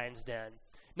into the lion's den.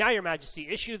 Now, your majesty,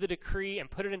 issue the decree and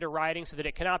put it into writing so that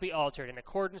it cannot be altered in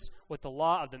accordance with the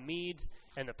law of the Medes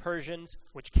and the Persians,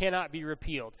 which cannot be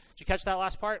repealed. Did you catch that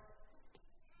last part?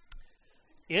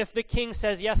 If the king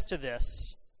says yes to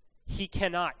this, he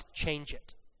cannot change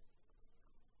it.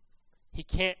 He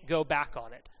can't go back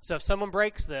on it. So if someone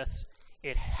breaks this,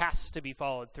 it has to be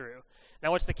followed through.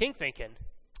 Now, what's the king thinking?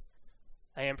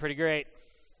 I am pretty great.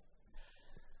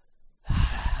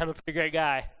 I'm a pretty great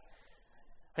guy.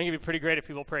 I think it'd be pretty great if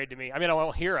people prayed to me. I mean, I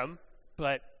won't hear them,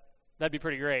 but that'd be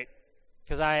pretty great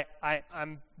because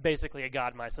I'm basically a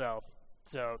god myself.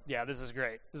 So, yeah, this is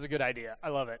great. This is a good idea. I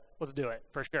love it. Let's do it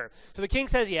for sure. So the king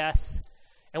says yes,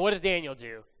 and what does Daniel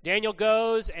do? Daniel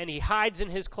goes and he hides in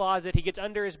his closet. He gets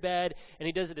under his bed, and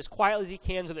he does it as quietly as he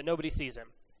can so that nobody sees him.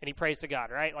 And he prays to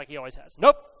God, right? Like he always has.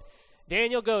 Nope.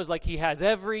 Daniel goes like he has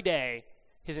every day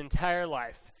his entire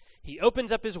life. He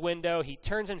opens up his window, he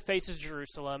turns and faces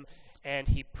Jerusalem, and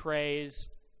he prays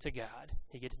to God.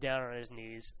 He gets down on his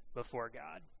knees before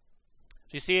God.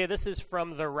 So you see, this is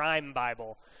from the Rhyme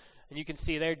Bible. And you can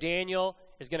see there, Daniel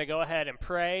is going to go ahead and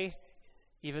pray,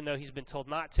 even though he's been told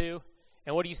not to.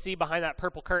 And what do you see behind that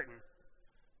purple curtain?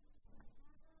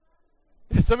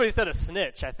 Somebody said a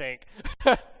snitch, I think.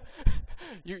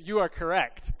 You are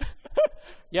correct.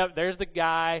 Yep, there's the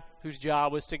guy whose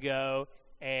job was to go.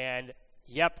 And,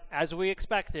 yep, as we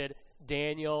expected,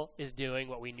 Daniel is doing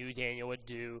what we knew Daniel would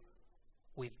do.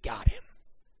 We've got him.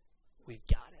 We've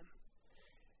got him.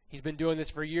 He's been doing this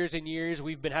for years and years.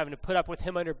 We've been having to put up with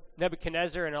him under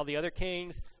Nebuchadnezzar and all the other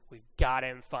kings. We've got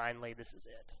him finally. This is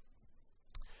it.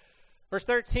 Verse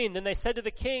 13, then they said to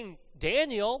the king,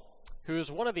 Daniel, who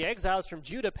is one of the exiles from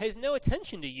Judah, pays no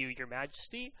attention to you, your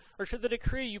majesty, or to the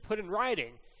decree you put in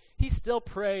writing. He still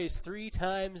prays 3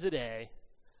 times a day.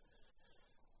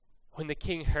 When the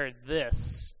king heard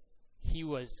this, he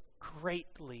was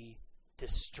greatly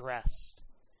distressed.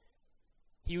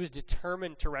 He was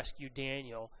determined to rescue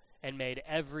Daniel and made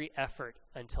every effort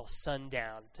until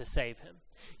sundown to save him.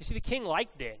 You see, the king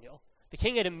liked Daniel. The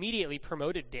king had immediately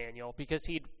promoted Daniel because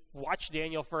he'd watched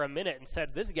Daniel for a minute and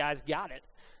said, this guy's got it.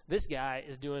 This guy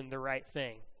is doing the right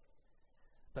thing.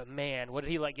 But man, what did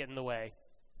he let get in the way?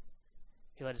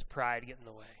 He let his pride get in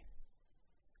the way.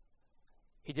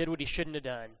 He did what he shouldn't have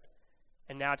done,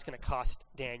 and now it's going to cost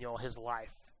Daniel his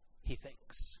life, he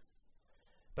thinks.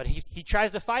 But he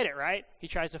tries to fight it, right? He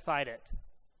tries to fight it.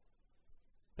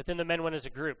 But then the men went as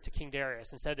a group to King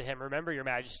Darius and said to him, remember, your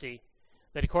majesty,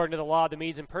 that according to the law of the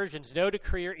Medes and Persians, no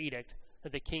decree or edict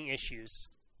that the king issues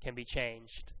can be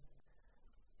changed.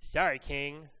 Sorry,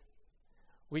 king.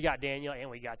 We got Daniel and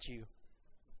we got you.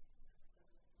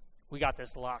 We got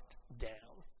this locked down.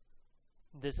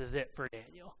 This is it for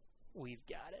Daniel. We've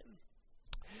got it.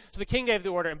 So the king gave the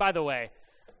order. And by the way,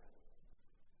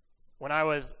 when I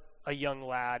was a young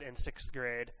lad in 6th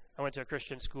grade, I went to a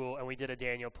Christian school and we did a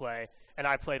Daniel play. And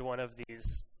I played one of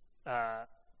these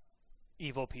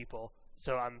evil people.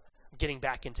 So I'm getting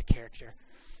back into character.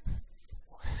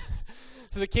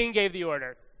 So the king gave the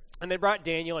order. And they brought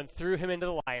Daniel and threw him into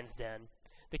the lion's den.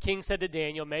 The king said to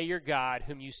Daniel, "May your God,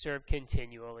 whom you serve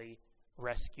continually,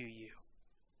 rescue you."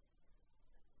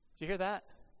 Did you hear that?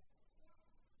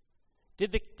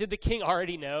 Did the king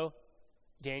already know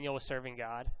Daniel was serving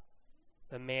God?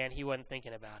 But man, he wasn't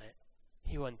thinking about it.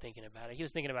 He wasn't thinking about it. He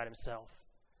was thinking about himself.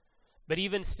 But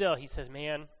even still, he says,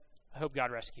 man, I hope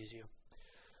God rescues you.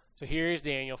 So here's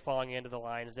Daniel falling into the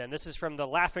lion's den. This is from the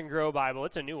Laugh and Grow Bible.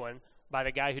 It's a new one by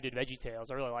the guy who did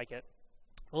VeggieTales. I really like it.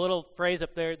 A little phrase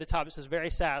up there at the top, it says, "Very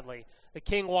sadly, the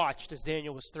king watched as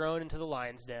Daniel was thrown into the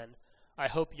lion's den. I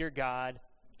hope your God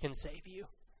can save you,"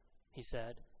 he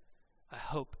said. I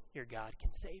hope your God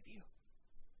can save you.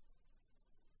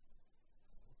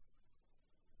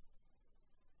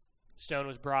 Stone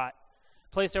was brought,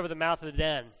 placed over the mouth of the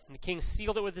den, and the king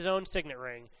sealed it with his own signet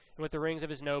ring and with the rings of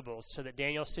his nobles, so that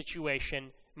Daniel's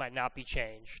situation might not be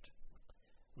changed.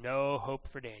 No hope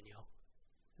for Daniel,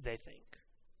 they think.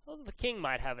 Well, the king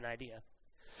might have an idea.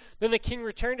 Then the king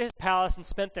returned to his palace and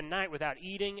spent the night without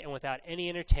eating and without any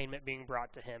entertainment being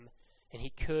brought to him, and he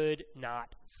could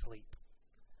not sleep.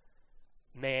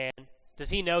 Man, does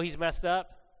he know he's messed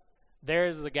up?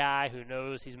 There's the guy who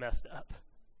knows he's messed up.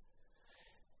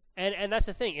 And that's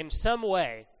the thing. In some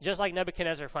way, just like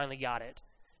Nebuchadnezzar finally got it,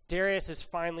 Darius is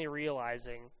finally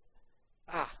realizing,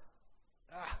 I've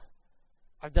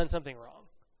done something wrong.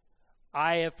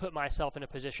 I have put myself in a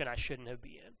position I shouldn't have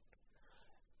been in.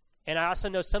 And I also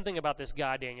know something about this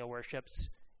God Daniel worships.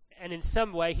 And in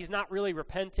some way, he's not really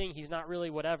repenting. He's not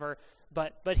really whatever.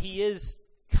 But he is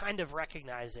kind of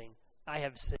recognizing, I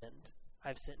have sinned.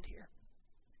 I've sinned here.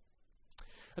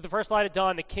 At the first light of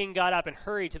dawn, the king got up and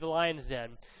hurried to the lion's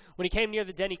den. When he came near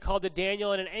the den, he called to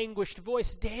Daniel in an anguished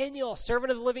voice, "Daniel,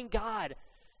 servant of the living God,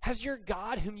 has your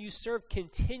God, whom you serve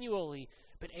continually,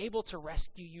 been able to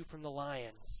rescue you from the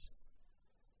lions?"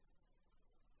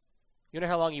 You know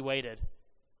how long he waited?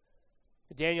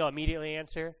 Did Daniel immediately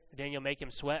answer? Did Daniel make him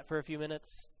sweat for a few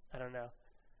minutes? I don't know.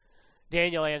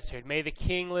 Daniel answered, "May the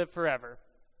king live forever.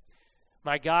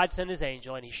 My God sent his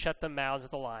angel, and he shut the mouths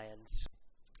of the lions.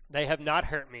 They have not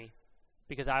hurt me,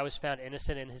 because I was found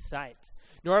innocent in his sight.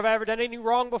 Nor have I ever done any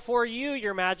wrong before you,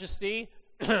 your majesty."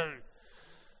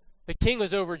 The king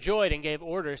was overjoyed and gave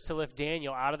orders to lift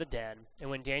Daniel out of the den. And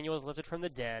when Daniel was lifted from the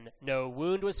den, no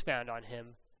wound was found on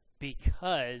him,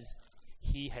 because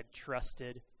he had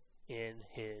trusted in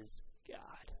his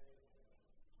God.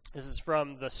 This is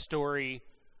from the story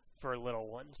for little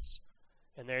ones.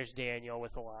 And there's Daniel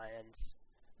with the lions.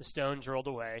 The stones rolled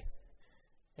away,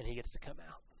 and he gets to come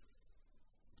out.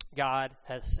 God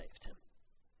has saved him.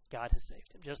 God has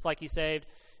saved him. Just like he saved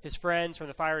his friends from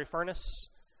the fiery furnace,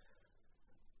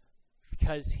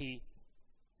 because he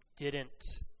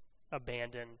didn't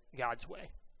abandon God's way,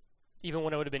 even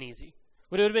when it would have been easy.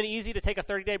 Would it have been easy to take a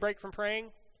 30-day break from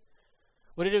praying?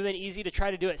 Would it have been easy to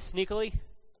try to do it sneakily?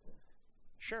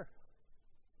 Sure.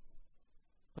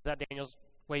 Was that Daniel's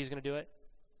way he was going to do it?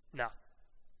 No.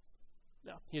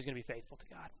 He was going to be faithful to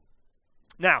God.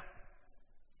 Now,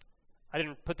 I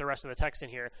didn't put the rest of the text in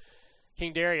here.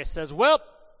 King Darius says, "Well,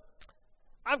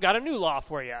 I've got a new law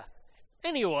for you.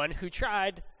 Anyone who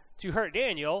tried to hurt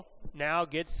Daniel now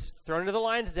gets thrown into the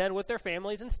lion's den with their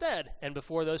families instead." And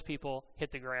before those people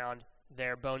hit the ground,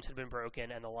 their bones had been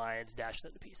broken and the lions dashed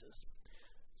them to pieces.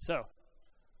 So,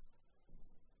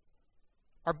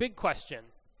 our big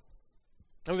question,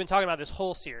 and we've been talking about this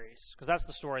whole series, because that's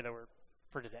the story that we're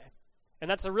for today. And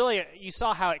that's you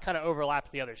saw how it kind of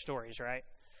overlapped the other stories, right?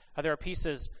 How there are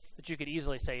pieces that you could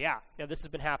easily say, yeah, this has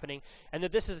been happening, and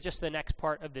that this is just the next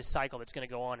part of this cycle that's going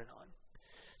to go on and on.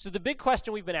 So the big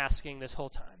question we've been asking this whole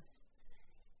time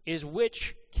is,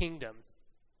 which kingdom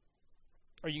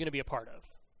are you going to be a part of?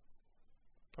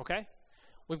 Okay?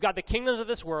 We've got the kingdoms of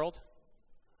this world.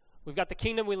 We've got the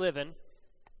kingdom we live in. And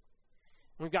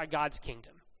we've got God's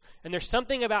kingdom. And there's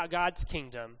something about God's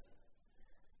kingdom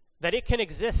that it can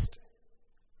exist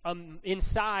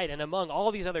inside and among all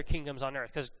these other kingdoms on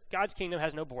earth, because God's kingdom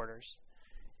has no borders.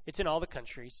 It's in all the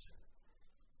countries.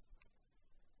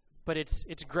 But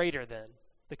it's greater than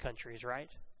the countries,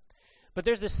 right? But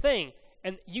there's this thing,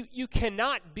 and you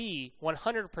cannot be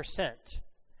 100%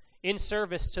 in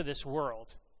service to this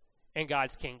world in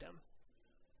God's kingdom.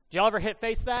 Do y'all ever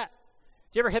face that?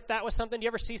 Do you ever hit that with something? Do you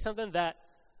ever see something that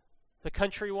the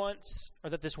country wants or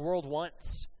that this world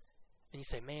wants? And you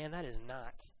say, man, that is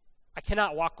not. I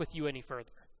cannot walk with you any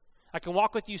further. I can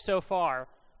walk with you so far,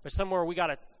 but somewhere we got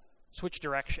to switch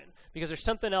direction because there's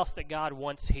something else that God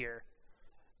wants here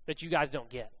that you guys don't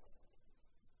get.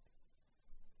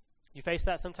 You face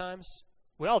that sometimes?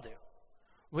 We all do.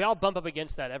 We all bump up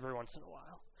against that every once in a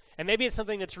while. And maybe it's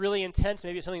something that's really intense,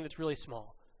 maybe it's something that's really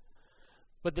small.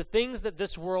 But the things that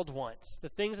this world wants, the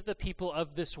things that the people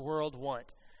of this world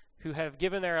want, who have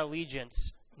given their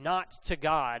allegiance not to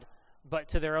God, but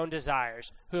to their own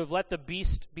desires, who have let the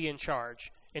beast be in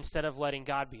charge instead of letting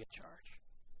God be in charge,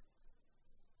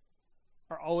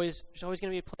 there's always going to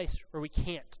be a place where we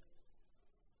can't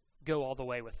go all the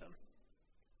way with them.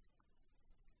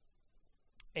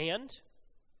 And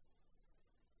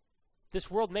this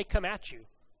world may come at you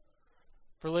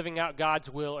for living out God's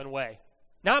will and way.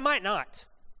 Now, it might not.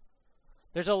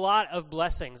 There's a lot of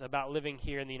blessings about living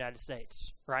here in the United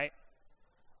States, right?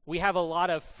 We have a lot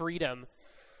of freedom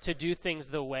to do things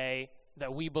the way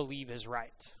that we believe is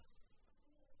right.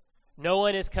 No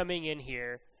one is coming in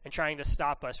here and trying to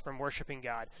stop us from worshiping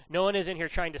God. No one is in here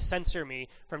trying to censor me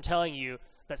from telling you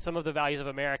that some of the values of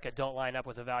America don't line up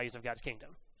with the values of God's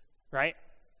kingdom, right?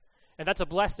 And that's a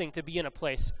blessing to be in a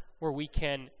place where we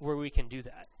can do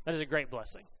that. That is a great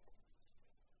blessing.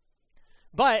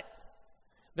 But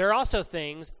there are also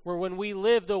things where when we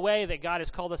live the way that God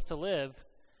has called us to live,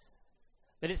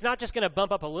 that it's not just going to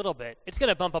bump up a little bit, it's going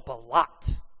to bump up a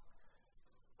lot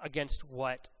against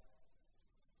what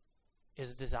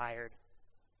is desired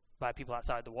by people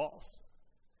outside the walls.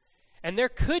 And there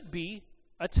could be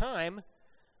a time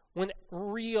when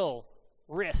real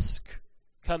risk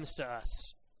comes to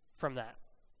us from that.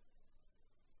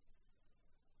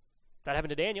 That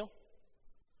happened to Daniel.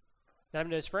 That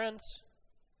happened to his friends.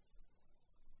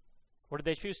 What did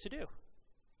they choose to do?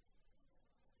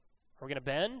 Are we going to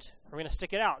bend? Are we going to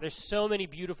stick it out? There's so many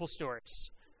beautiful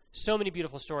stories. So many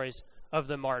beautiful stories of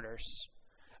the martyrs,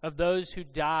 of those who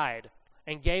died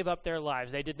and gave up their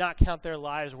lives. They did not count their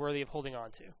lives worthy of holding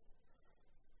on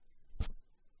to.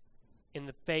 In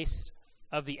the face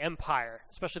of the empire,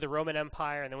 especially the Roman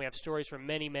Empire, and then we have stories from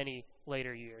many, many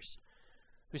later years,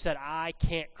 who said, I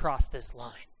can't cross this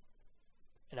line,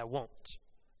 and I won't.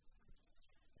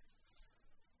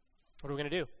 What are we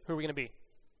going to do? Who are we going to be?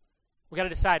 We got to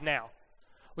decide now.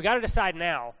 We got to decide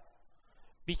now,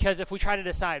 because if we try to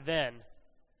decide then,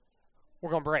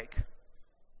 we're going to break.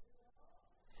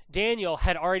 Daniel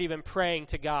had already been praying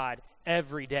to God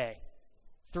every day,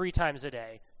 3 times a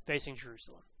day, facing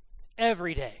Jerusalem.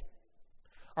 Every day.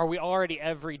 Are we already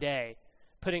every day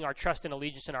putting our trust and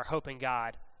allegiance and our hope in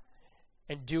God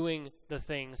and doing the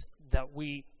things that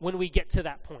when we get to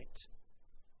that point,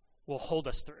 will hold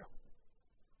us through?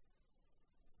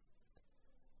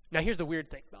 Now, here's the weird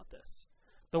thing about this.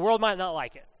 The world might not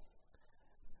like it.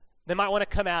 They might want to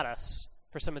come at us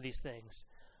for some of these things.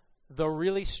 The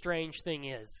really strange thing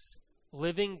is,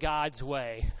 living God's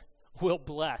way will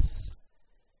bless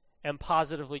and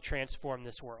positively transform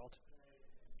this world.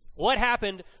 What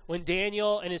happened when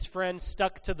Daniel and his friends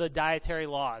stuck to the dietary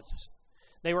laws?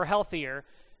 They were healthier.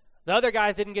 The other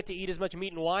guys didn't get to eat as much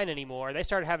meat and wine anymore. They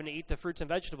started having to eat the fruits and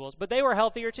vegetables, but they were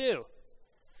healthier too.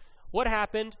 What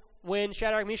happened when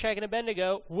Shadrach, Meshach, and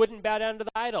Abednego wouldn't bow down to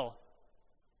the idol?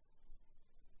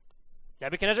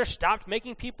 Nebuchadnezzar stopped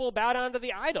making people bow down to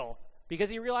the idol because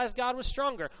he realized God was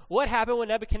stronger. What happened when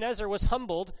Nebuchadnezzar was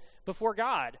humbled before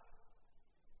God?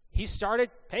 He started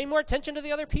paying more attention to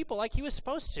the other people like he was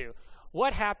supposed to.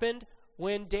 What happened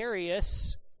when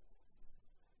Darius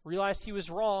realized he was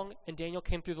wrong and Daniel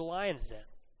came through the lion's den?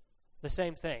 The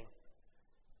same thing.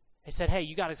 They said, hey,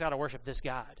 you guys got to worship this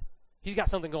God. He's got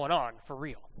something going on for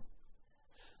real.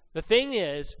 The thing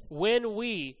is, when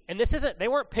we, and they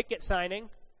weren't picket signing,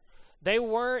 they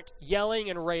weren't yelling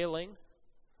and railing,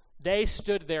 they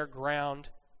stood their ground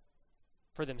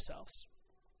for themselves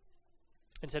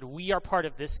and said, we are part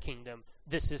of this kingdom.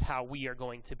 This is how we are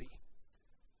going to be.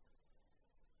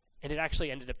 And it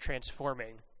actually ended up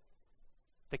transforming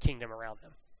the kingdom around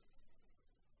them.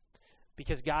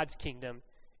 Because God's kingdom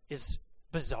is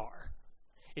bizarre.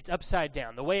 It's upside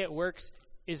down. The way it works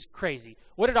is crazy.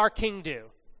 What did our king do?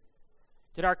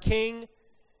 Did our king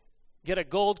get a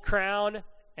gold crown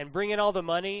and bring in all the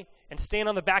money and stand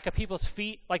on the back of people's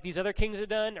feet like these other kings have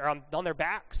done, or on their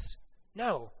backs?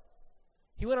 No.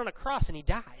 He went on a cross and he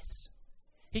dies.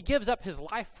 He gives up his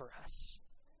life for us.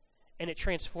 And it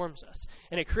transforms us.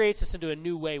 And it creates us into a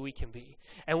new way we can be.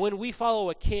 And when we follow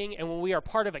a king and when we are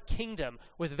part of a kingdom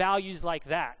with values like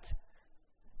that,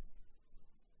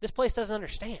 this place doesn't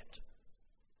understand.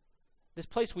 this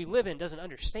place we live in doesn't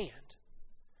understand.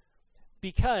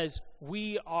 Because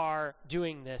we are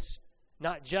doing this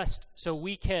not just so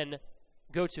we can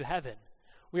go to heaven.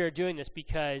 We are doing this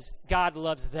because God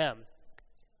loves them,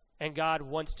 and God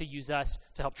wants to use us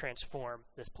to help transform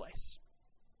this place.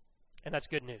 And that's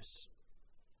good news.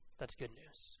 That's good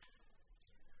news.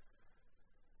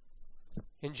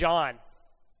 In John,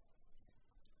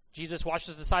 Jesus washes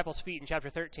his disciples' feet in chapter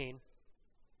 13,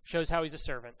 shows how he's a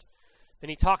servant. Then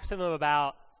he talks to them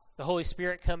about the Holy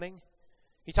Spirit coming.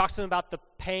 He talks to them about the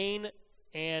pain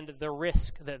and the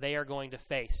risk that they are going to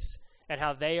face, and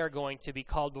how they are going to be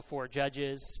called before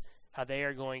judges, how they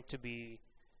are going to be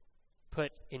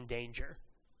put in danger.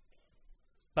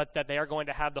 But that they are going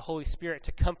to have the Holy Spirit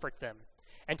to comfort them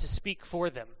and to speak for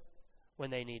them when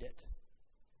they need it.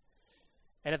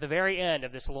 And at the very end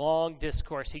of this long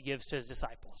discourse he gives to his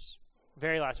disciples,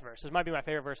 very last verse, this might be my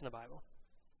favorite verse in the Bible.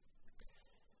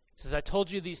 He says, I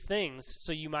told you these things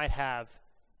so you might have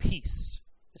peace,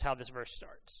 is how this verse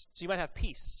starts. So you might have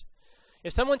peace.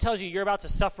 If someone tells you you're about to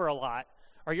suffer a lot,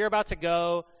 or you're about to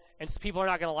go and people are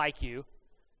not going to like you,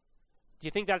 do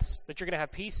you think that you're going to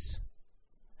have peace?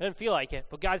 It doesn't feel like it,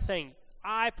 but God's saying,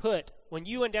 when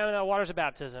you went down in the waters of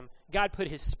baptism, God put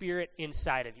his Spirit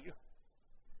inside of you.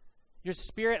 Your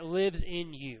Spirit lives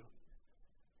in you,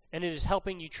 and it is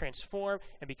helping you transform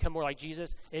and become more like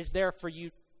Jesus. And it's there for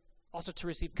you also to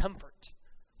receive comfort,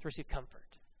 He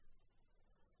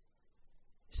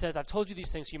says, I've told you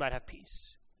these things so you might have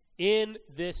peace. In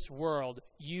this world,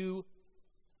 you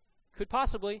could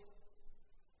possibly,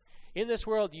 in this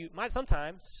world, you might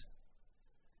sometimes,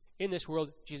 in this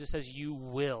world, Jesus says, you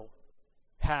will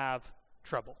have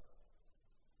trouble.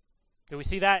 Do we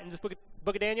see that in this book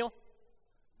of Daniel?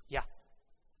 Yeah.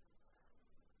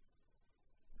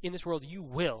 In this world, you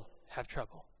will have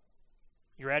trouble.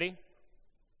 You ready?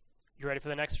 You ready for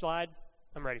the next slide?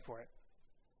 I'm ready for it.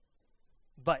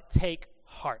 But take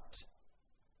heart.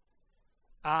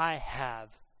 I have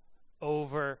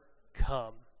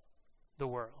overcome the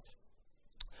world.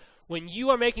 When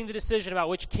you are making the decision about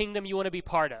which kingdom you want to be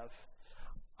part of,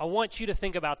 I want you to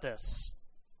think about this.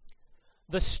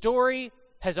 The story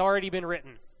has already been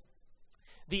written.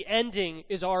 The ending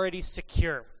is already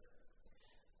secure.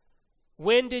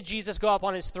 When did Jesus go up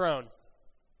on his throne?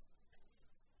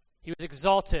 He was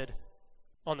exalted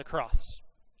on the cross.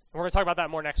 And we're going to talk about that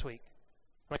more next week.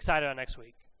 I'm excited on next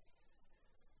week.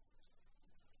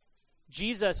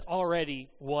 Jesus already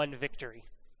won victory.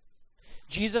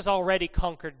 Jesus already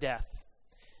conquered death.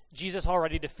 Jesus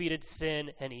already defeated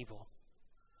sin and evil.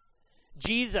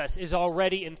 Jesus is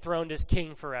already enthroned as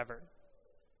king forever.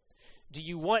 Do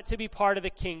you want to be part of the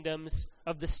kingdoms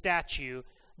of the statue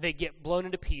that get blown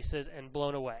into pieces and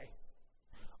blown away?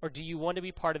 Or do you want to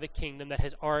be part of the kingdom that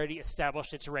has already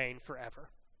established its reign forever?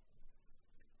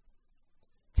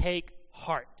 Take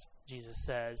heart, Jesus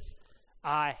says.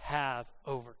 I have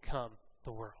overcome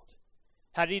the world.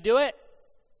 How did he do it?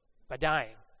 By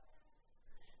dying.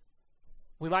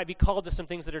 We might be called to some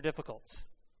things that are difficult.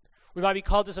 We might be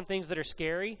called to some things that are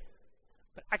scary.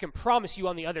 But I can promise you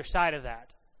on the other side of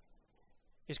that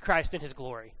is Christ in his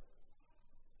glory.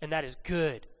 And that is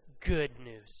good, good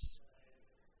news.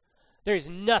 There is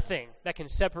nothing that can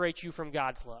separate you from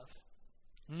God's love.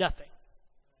 Nothing.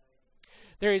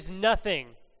 There is nothing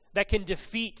that can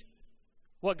defeat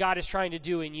what God is trying to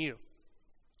do in you.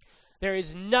 There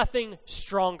is nothing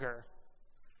stronger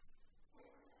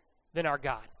than our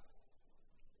God.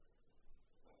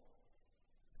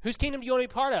 Whose kingdom do you want to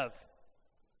be part of?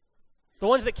 The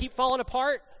ones that keep falling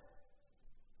apart,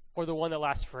 or the one that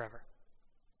lasts forever?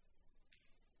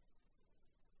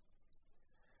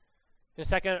 In a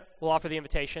second, we'll offer the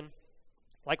invitation.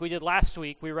 Like we did last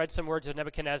week, we read some words of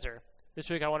Nebuchadnezzar. This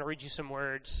week I want to read you some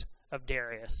words of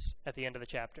Darius at the end of the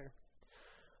chapter.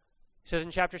 He says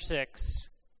in chapter 6,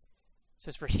 it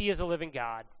says, for he is a living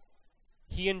God.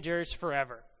 He endures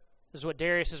forever. This is what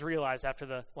Darius has realized after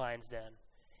the lion's den.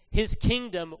 His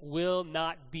kingdom will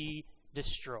not be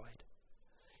destroyed.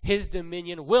 His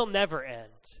dominion will never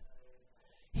end.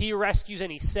 He rescues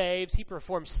and he saves. He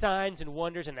performs signs and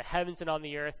wonders in the heavens and on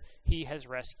the earth. He has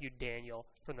rescued Daniel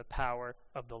from the power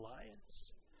of the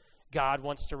lions. God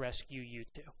wants to rescue you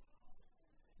too.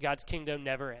 God's kingdom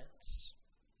never ends.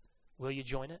 Will you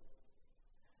join it?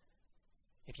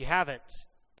 If you haven't,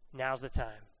 now's the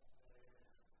time.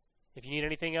 If you need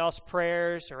anything else,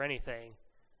 prayers or anything,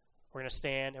 we're going to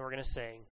stand and we're going to sing.